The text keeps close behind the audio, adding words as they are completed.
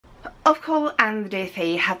Ofqual and the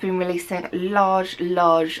DfE have been releasing large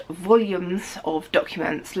volumes of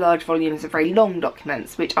documents, large volumes of very long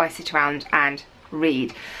documents, which I sit around and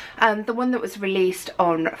read. The one that was released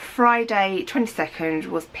on Friday 22nd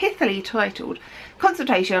was pithily titled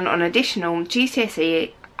Consultation on Additional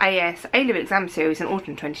GCSE AS A-Level Exam Series in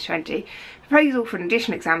Autumn 2020, Proposal for an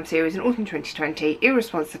Additional Exam Series in Autumn 2020 in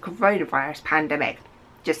response to the coronavirus pandemic.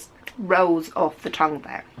 Just rolls off the tongue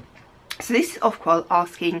there. So this is Ofqual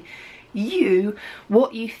asking you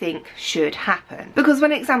what you think should happen, because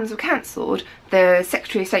when exams were cancelled, the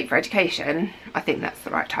Secretary of State for Education, I think that's the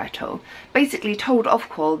right title, basically told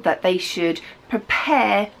Ofqual that they should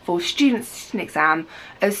prepare for students to sit an exam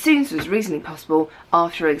as soon as was reasonably possible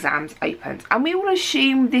after exams opened, and we all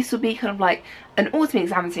assume this will be kind of like an autumn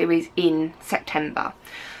exam series in September.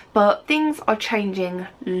 But things are changing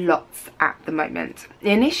lots at the moment.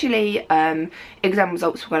 Initially, exam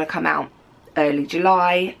results were going to come out early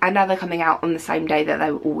July, and now they're coming out on the same day that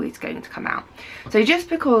they were always going to come out. So just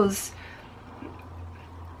because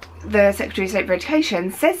the Secretary of State for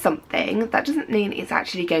Education says something, that doesn't mean it's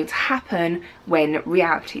actually going to happen when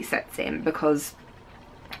reality sets in, because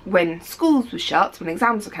when schools were shut, when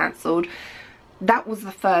exams were cancelled, that was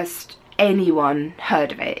the first anyone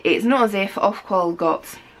heard of it. It's not as if Ofqual got,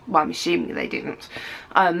 well, I'm assuming they didn't,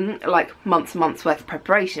 like months and months worth of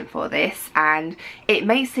preparation for this, and it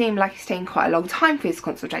may seem like it's taking quite a long time for this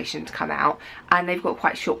consultation to come out, and they've got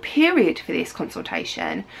quite a short period for this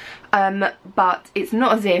consultation, but it's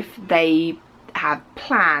not as if they have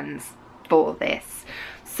plans for this.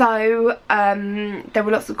 So there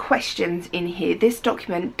were lots of questions in here. This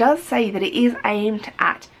document does say that it is aimed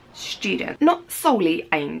at students, not solely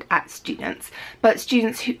aimed at students, but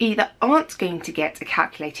students who either aren't going to get a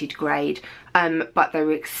calculated grade, but they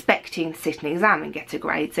were expecting to sit an exam and get a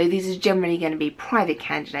grade. So these are generally going to be private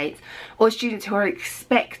candidates, or students who are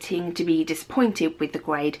expecting to be disappointed with the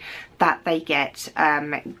grade that they get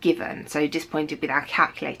given, so disappointed with our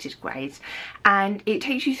calculated grades. And it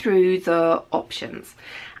takes you through the options.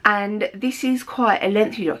 And this is quite a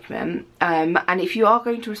lengthy document, and if you are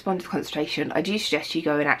going to respond to the consultation, I do suggest you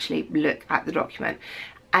go and actually look at the document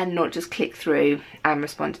and not just click through and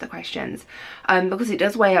respond to the questions, because it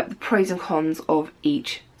does weigh up the pros and cons of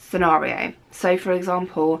each scenario. So for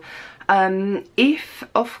example, if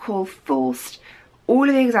Ofqual forced all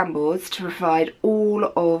of the exam boards to provide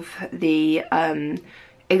all of the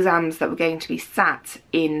exams that were going to be sat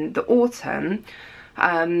in the autumn,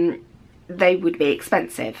 they would be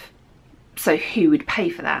expensive. So who would pay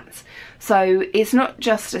for that? So it's not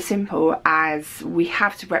just as simple as we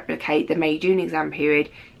have to replicate the May-June exam period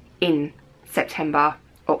in September,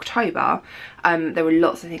 October. There are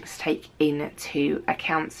lots of things to take into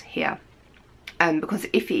account here. Because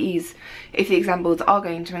if the exam boards are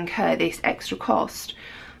going to incur this extra cost,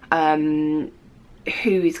 who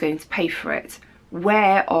is going to pay for it?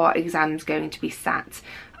 Where are exams going to be sat?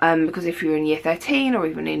 Because if you're in year 13 or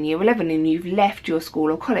even in year 11 and you've left your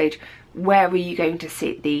school or college, where are you going to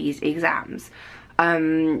sit these exams?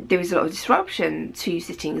 There is a lot of disruption to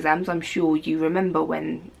sitting exams. I'm sure you remember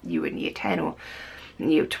when you were in year 10 or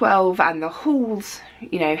year 12 and the halls,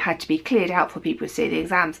 you know, had to be cleared out for people to sit the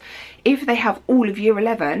exams. If they have all of year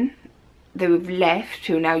 11 that we've left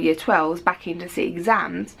who are now year 12s back in to sit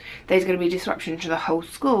exams, there's going to be disruption to the whole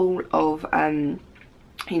school of,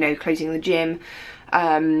 you know, closing the gym,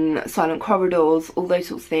 silent corridors, all those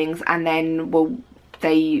sorts of things. And then, well,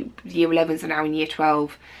 year 11s are now in year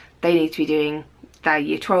 12, they need to be doing their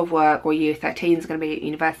year 12 work, or year 13 is going to be at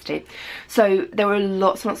university. So there are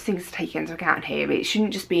lots and lots of things to take into account here. It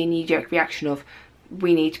shouldn't just be a knee-jerk reaction of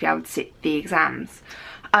we need to be able to sit the exams.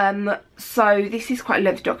 So this is quite a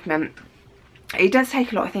lengthy document. It does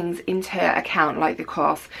take a lot of things into account, like the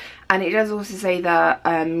cost, and it does also say that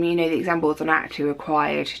you know, the exam boards are not actually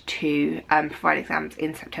required to provide exams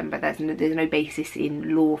in September. There's no basis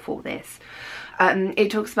in law for this. It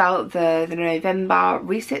talks about the November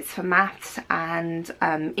resits for maths and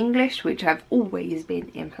English, which have always been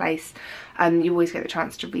in place. You always get the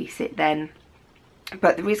chance to resit then,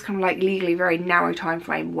 but there is kind of like legally very narrow time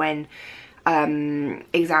frame when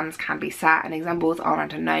exams can be sat, and exam boards are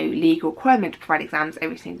under no legal requirement to provide exams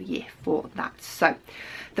every single year for that. So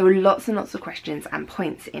there are lots and lots of questions and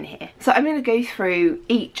points in here. So I'm going to go through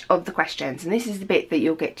each of the questions, and this is the bit that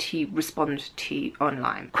you'll get to respond to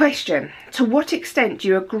online. Question: to what extent do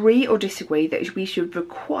you agree or disagree that we should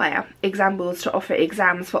require exam boards to offer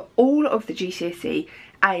exams for all of the GCSE,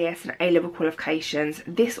 AS and A-level qualifications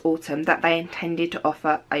this autumn that they intended to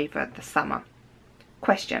offer over the summer?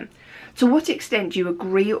 Question: to what extent do you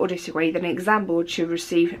agree or disagree that an exam board should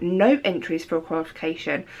receive no entries for a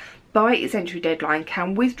qualification by its entry deadline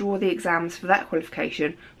can withdraw the exams for that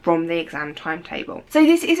qualification from the exam timetable. So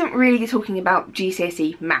this isn't really talking about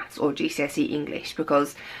GCSE Maths or GCSE English,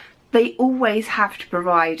 because they always have to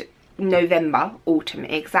provide November autumn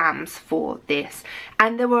exams for this,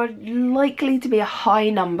 and there are likely to be a high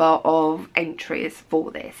number of entries for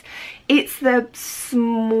this. It's the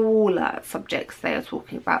smaller subjects they are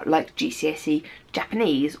talking about, like GCSE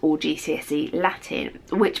Japanese or GCSE Latin,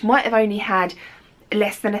 which might have only had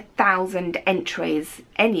less than 1,000 entries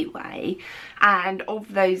anyway, and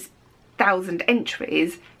of those 1,000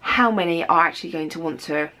 entries, how many are actually going to want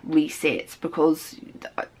to resit, because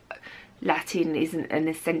Latin isn't an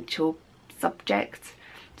essential subject.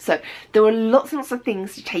 So there are lots and lots of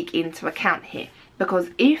things to take into account here,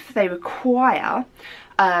 because if they require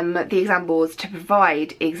the exam boards to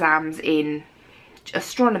provide exams in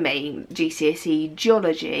astronomy, GCSE,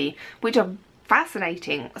 geology, which are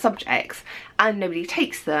fascinating subjects, and nobody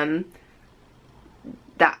takes them,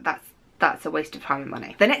 that's a waste of time and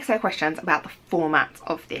money. The next set of questions about the format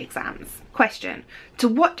of the exams. Question: to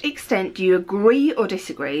what extent do you agree or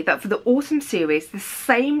disagree that for the autumn series the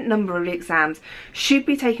same number of exams should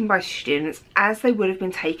be taken by students as they would have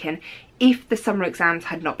been taken if the summer exams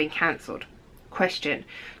had not been cancelled? Question: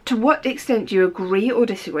 to what extent do you agree or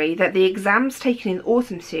disagree that the exams taken in the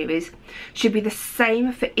autumn series should be the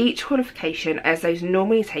same for each qualification as those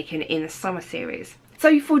normally taken in the summer series?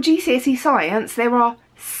 So for GCSE Science there are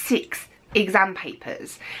 6 exam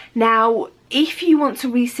papers. Now if you want to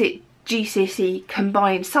resit GCSE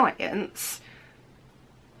Combined Science,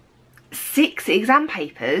 6 exam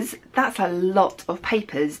papers, that's a lot of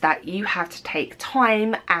papers that you have to take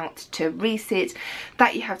time out to resit,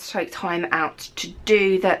 that you have to take time out to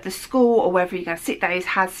do, that the school or wherever you're going to sit those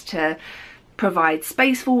has to provide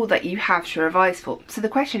space for, that you have to revise for. So the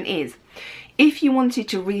question is, if you wanted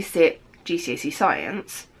to resit GCSE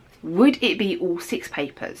Science, would it be all 6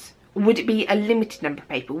 papers? Would it be a limited number of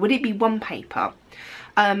papers? Would it be 1 paper?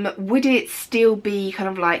 Would it still be kind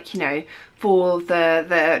of like, you know, for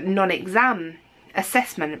the non-exam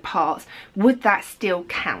assessment parts, would that still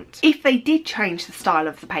count? If they did change the style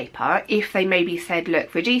of the paper, if they maybe said, look,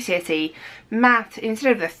 for GCSE Math,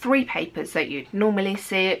 instead of the 3 papers that you'd normally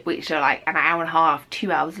sit, which are like an hour and a half,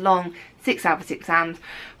 2 hours long, 6 hours exams,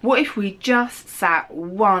 what if we just sat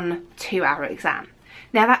 1 2-hour exam?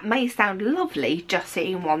 Now that may sound lovely, just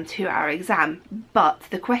sitting 1 2-hour exam, but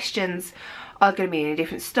the questions are going to be in a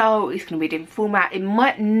different style, it's going to be a different format, it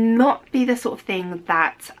might not be the sort of thing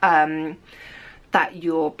that that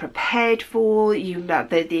you're prepared for, you know,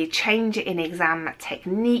 the change in exam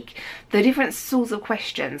technique, the different sorts of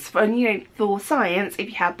questions. For, you know, for science, if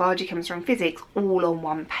you have biology, chemistry and physics all on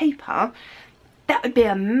 1 paper, that would be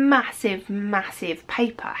a massive, massive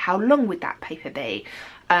paper. How long would that paper be?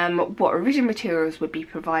 What revision materials would be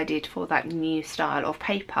provided for that new style of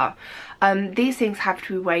paper? These things have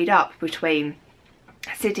to be weighed up between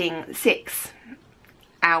sitting 6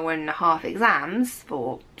 hour-and-a-half exams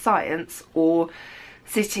for science or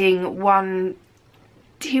sitting 1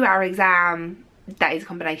 2-hour exam that is a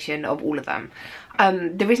combination of all of them.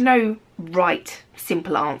 There is no right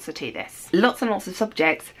simple answer to this. Lots and lots of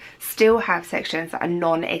subjects still have sections that are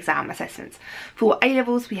non-exam assessments. For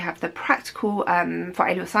A-levels we have the practical, for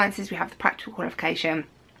A-level sciences we have the practical qualification.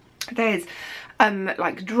 There's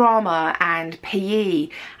like drama and PE,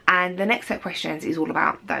 and the next set of questions is all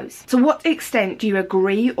about those. To what extent do you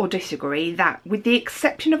agree or disagree that, with the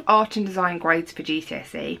exception of art and design grades for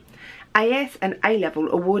GCSE, AS and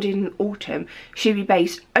A-level awarded in autumn should be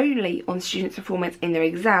based only on students' performance in their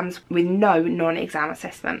exams with no non-exam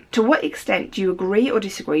assessment? To what extent do you agree or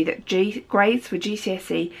disagree that grades for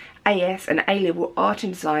GCSE, AS and A-level art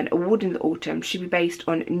and design awarded in the autumn should be based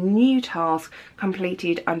on new tasks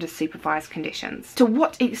completed under supervised conditions? To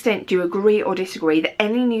what extent do you agree or disagree that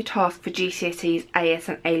any new task for GCSEs, AS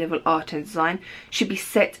and A-level art and design should be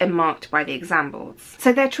set and marked by the exam boards?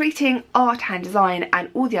 So they're treating art and design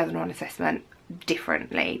and all the other non-assessment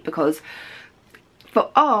differently, because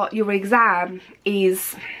for art your exam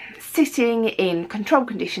is sitting in controlled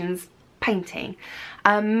conditions painting,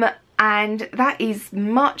 and that is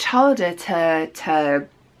much harder to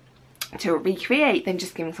recreate than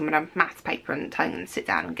just giving someone a maths paper and telling them to sit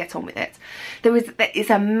down and get on with it. It's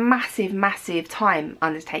a massive time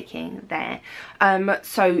undertaking there.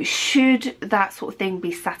 So should that sort of thing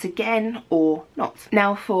be sat again or not?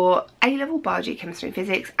 Now for A-level biology, chemistry and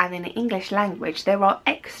physics, and then English language, there are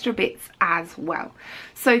extra bits as well.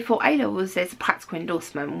 So for A-levels, there's a practical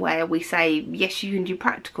endorsement where we say, yes, you can do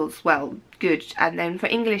practicals, well, good. And then for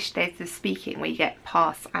English, there's the speaking where you get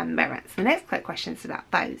pass and merits. The next question is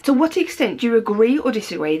about those. To what extent do you agree or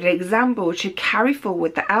disagree that exam boards should carry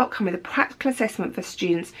forward the outcome of the practical assessment for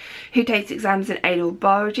students who take exams in A-level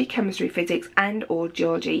biology, chemistry, physics and or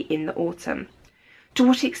geology in the autumn? To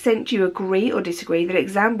what extent do you agree or disagree that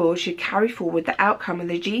exam boards should carry forward the outcome of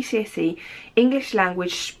the GCSE English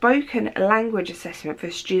language spoken language assessment for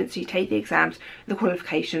students who take the exams the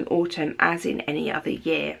qualification in autumn as in any other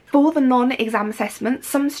year? For the non-exam assessments,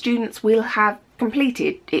 some students will have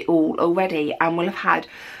completed it all already and will have had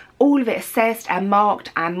all of it assessed and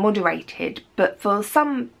marked and moderated, but for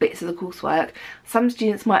some bits of the coursework, some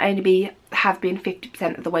students might only have been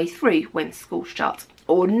 50% of the way through when school shuts,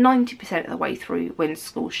 or 90% of the way through when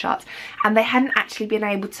school shuts, and they hadn't actually been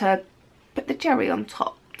able to put the cherry on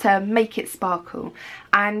top to make it sparkle,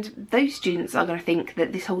 and those students are going to think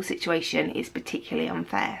that this whole situation is particularly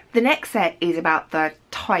unfair. The next set is about the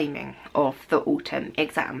timing of the autumn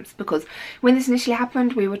exams, because when this initially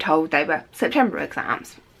happened we were told they were September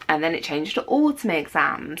exams, and then it changed to autumn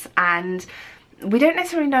exams, and we don't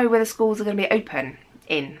necessarily know whether schools are going to be open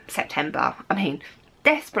in September. I mean,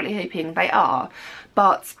 desperately hoping they are,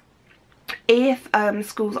 but if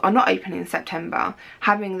schools are not open in September,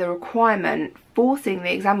 having the requirement forcing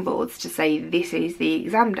the exam boards to say this is the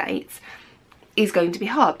exam dates is going to be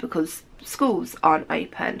hard because schools aren't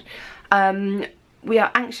open. We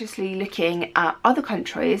are anxiously looking at other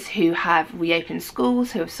countries who have reopened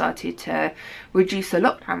schools, who have started to reduce the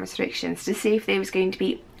lockdown restrictions, to see if there was going to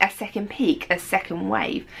be a second peak, a second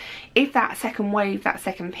wave. If that second wave, that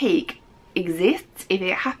second peak exists, if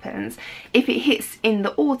it happens, if it hits in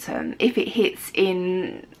the autumn, if it hits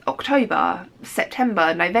in October,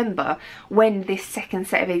 September, November, when this second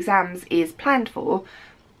set of exams is planned for,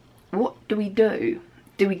 what do we do?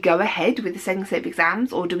 Do we go ahead with the second set of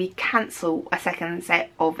exams, or do we cancel a second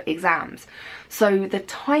set of exams? So the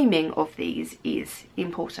timing of these is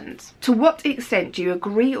important. To what extent do you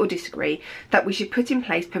agree or disagree that we should put in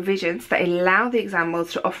place provisions that allow the exam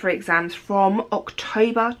boards to offer exams from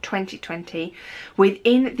October 2020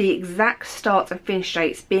 within the exact start and finish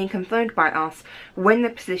dates being confirmed by us when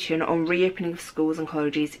the position on reopening of schools and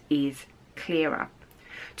colleges is clearer?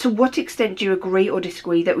 To what extent do you agree or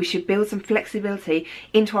disagree that we should build some flexibility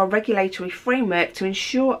into our regulatory framework to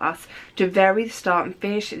ensure us to vary the start and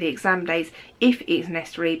finish the exam dates if it is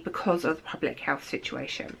necessary because of the public health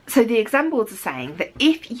situation? So the exam boards are saying that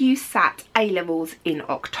if you sat A-levels in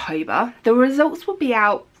October, the results will be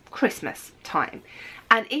out Christmas time.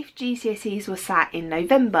 And if GCSEs were sat in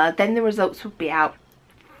November, then the results would be out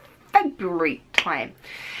February time.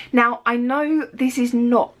 Now, I know this is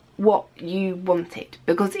not what you wanted,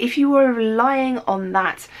 because if you were relying on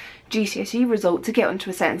that GCSE result to get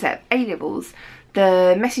onto a certain set of A-levels,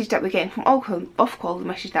 the message that we're getting from Ofqual, the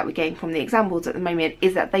message that we're getting from the exam boards at the moment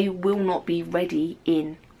is that they will not be ready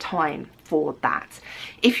in time for that.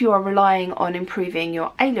 If you are relying on improving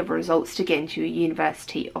your A-level results to get into a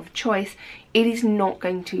university of choice, it is not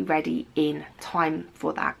going to be ready in time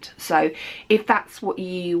for that. So if that's what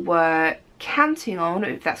you were counting on, or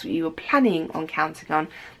if that's what you were planning on counting on,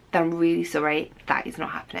 then I'm really sorry, that is not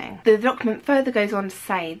happening. The document further goes on to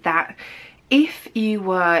say that if you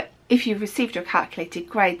received your calculated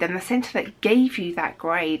grade, then the centre that gave you that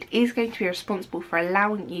grade is going to be responsible for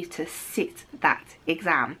allowing you to sit that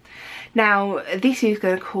exam. Now, this is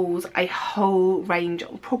going to cause a whole range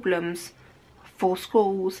of problems for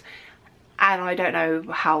schools, and I don't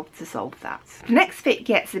know how to solve that. The next bit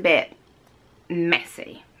gets a bit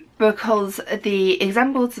messy, because the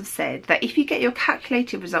exam boards have said that if you get your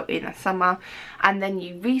calculated result in the summer and then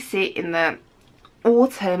you resit in the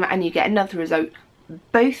autumn and you get another result,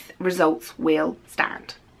 both results will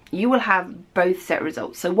stand. You will have both set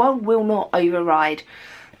results, so one will not override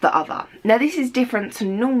the other. Now, this is different to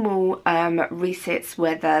normal resits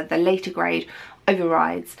where the later grade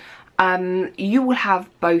overrides. You will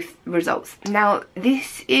have both results. Now,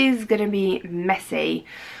 this is going to be messy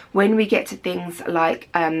when we get to things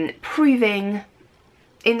like proving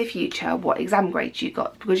in the future what exam grades you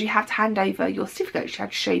got, because you have to hand over your certificates, you have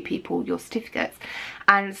to show people your certificates,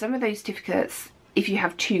 and some of those certificates, if you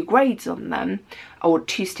have two grades on them, or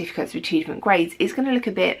two certificates with two different grades, it's going to look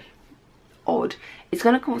a bit odd. It's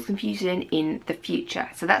going to cause confusion in the future.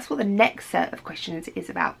 So that's what the next set of questions is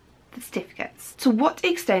about. The certificates. To what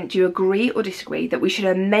extent do you agree or disagree that we should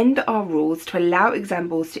amend our rules to allow exam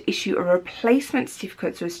boards to issue a replacement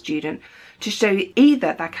certificate to a student to show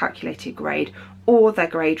either their calculated grade or their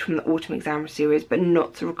grade from the autumn exam series, but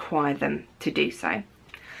not to require them to do so?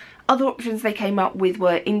 Other options they came up with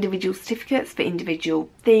were individual certificates for individual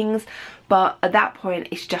things, but at that point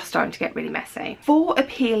it's just starting to get really messy. For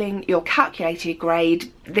appealing your calculated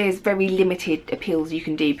grade, there's very limited appeals you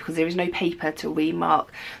can do because there is no paper to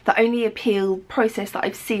remark. The only appeal process that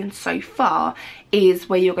I've seen so far is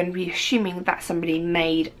where you're going to be assuming that somebody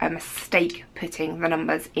made a mistake putting the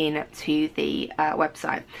numbers into the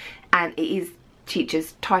website, and it is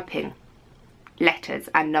teachers typing letters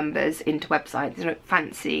and numbers into websites. There's no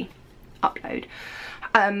fancy upload.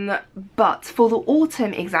 But for the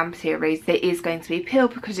autumn exam series there is going to be appeal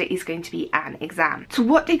because it is going to be an exam. To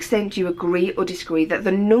what extent do you agree or disagree that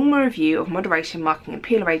the normal review of moderation, marking and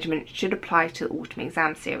appeal arrangement should apply to the autumn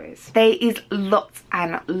exam series? There is lots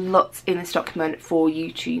and lots in this document for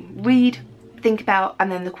you to read, think about,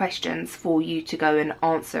 and then the questions for you to go and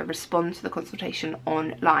answer, respond to the consultation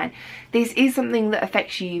online. This is something that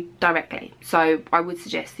affects you directly, so I would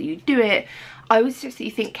suggest that you do it. I would suggest that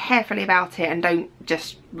you think carefully about it and don't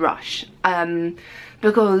just rush,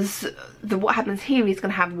 because what happens here is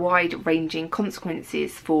going to have wide-ranging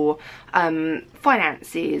consequences for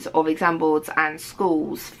finances of exam boards and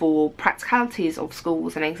schools, for practicalities of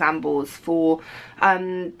schools and exam boards, for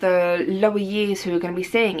the lower years who are going to be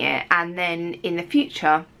seeing it, and then in the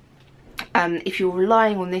future, if you're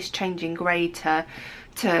relying on this changing grade to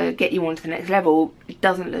get you on to the next level, it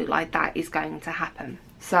doesn't look like that is going to happen.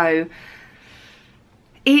 So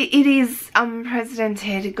it is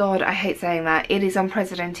unprecedented. God, I hate saying that. It is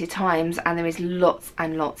unprecedented times, and there is lots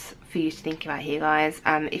and lots for you to think about here, guys.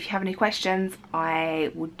 If you have any questions,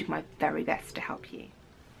 I will do my very best to help you.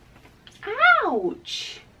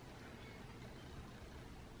 Ouch!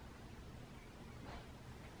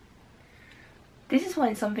 This is why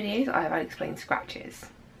in some videos I have unexplained scratches.